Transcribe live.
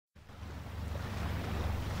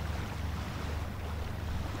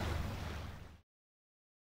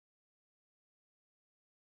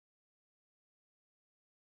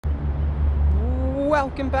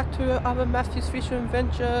welcome back to another Matthew's Fishing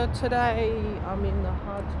Adventure. Today I'm in the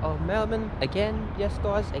heart of Melbourne again. Yes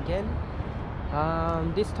guys, again.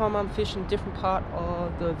 This time I'm fishing a different part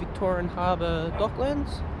of the Victorian Harbour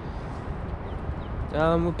Docklands.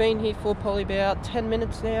 We've been here for probably about 10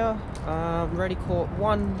 minutes now. Already caught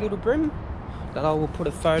one little bream that I will put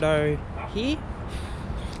a photo here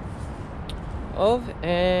of,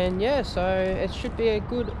 and yeah, so it should be a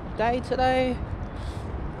good day today.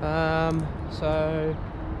 So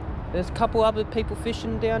there's a couple other people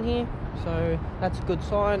fishing down here, so that's a good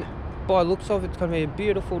sign. By the looks of it, it's going to be a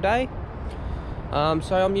beautiful day. So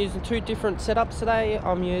I'm using two different setups today.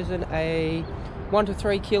 I'm using a 1 to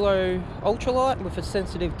 3 kilo ultralight with a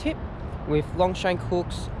sensitive tip with long shank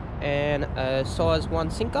hooks and a size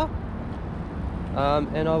 1 sinker.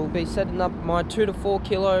 And I will be setting up my 2 to 4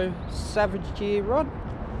 kilo Savage Gear rod,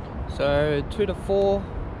 so 2 to 4,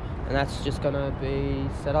 and that's just going to be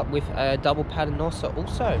set up with a double paternoster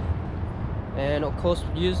also. And of course,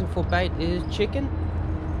 using for bait is chicken.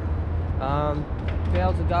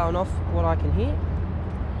 Bells are going off what I can hear,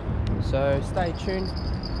 so stay tuned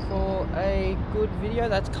for a good video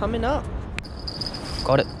that's coming up.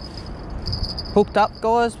 Got it hooked up,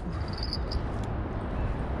 guys.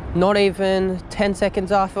 Not even 10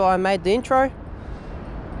 seconds after I made the intro.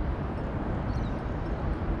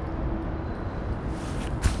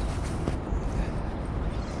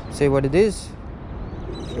 See what it is.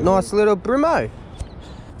 Nice little brimo.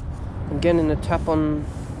 I'm getting a tap on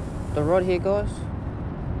the rod here, guys.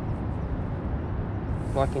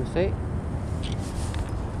 If I can see.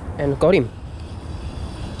 And got him.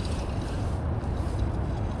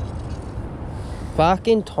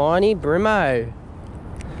 Fucking tiny brimo.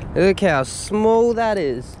 Look how small that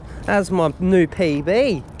is. That's my new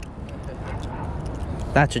PB.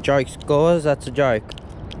 That's a joke, guys. That's a joke.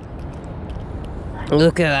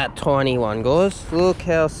 Look at that tiny one, guys. Look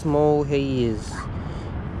how small he is.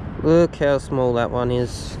 Look how small that one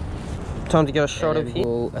is. Time to get a shot of him.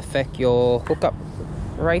 Will affect your hookup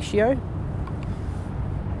ratio.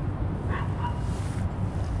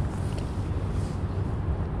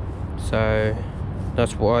 So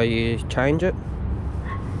that's why you change it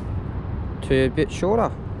to a bit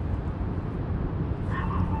shorter.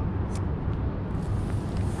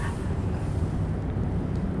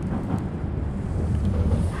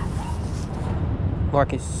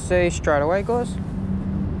 Like you see straight away, guys.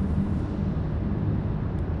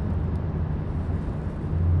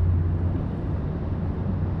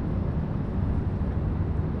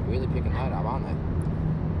 Really picking that up, aren't they?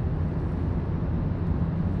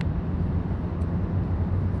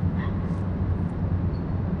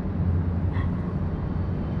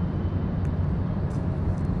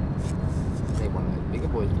 One of those bigger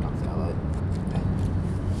boys comes out though.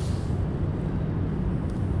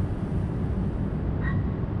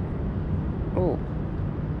 Oh,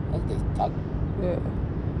 That's this tug. yeah.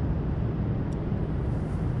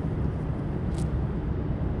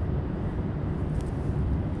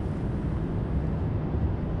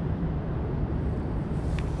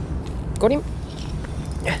 Got him.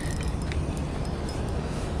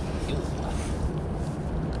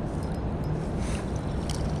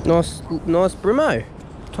 Nice brimo.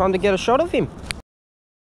 Time to get a shot of him.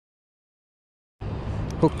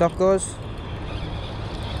 Hooked up, guys.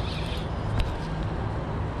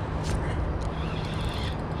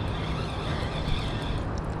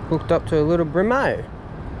 Hooked up to a little brimo.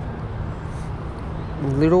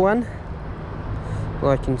 Little one.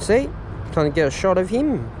 Well, I can see. Trying to get a shot of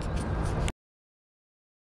him.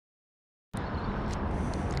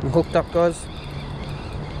 I'm hooked up, guys.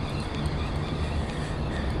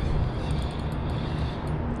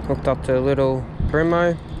 Hooked up to a little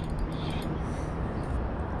brimo.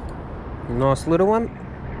 Nice little one.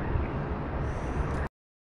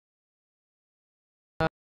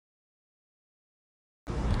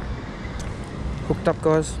 Hooked up,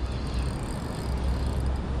 guys.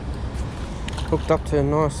 Hooked up to a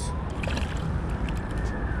nice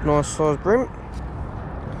size bream.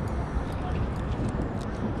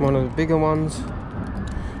 One of the bigger ones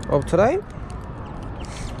of today.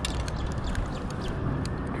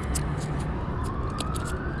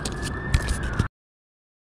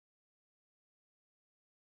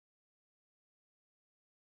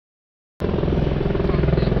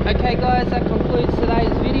 Okay guys, that concludes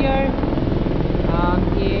today's video.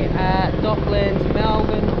 Here at Docklands,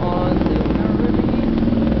 Melbourne on the Yarra River here.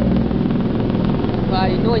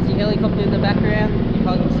 But a noisy helicopter in the background. You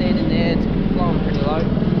probably can see it in there, it's flying pretty low.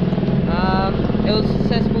 It was a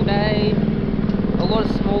successful day. A lot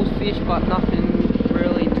of small fish, but nothing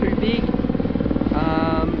really too big.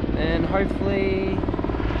 And hopefully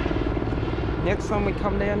next time we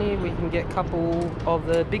come down here, we can get a couple of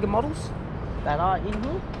the bigger models that are in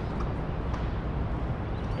here.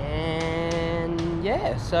 And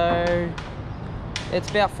yeah, so it's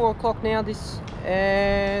about 4 o'clock now,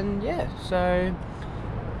 and yeah, so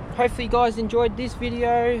hopefully you guys enjoyed this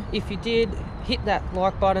video. If you did, hit that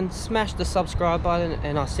like button, smash the subscribe button,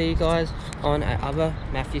 and I'll see you guys on our other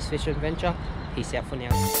Matthew's Fishing Adventure. Peace out for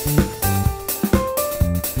now.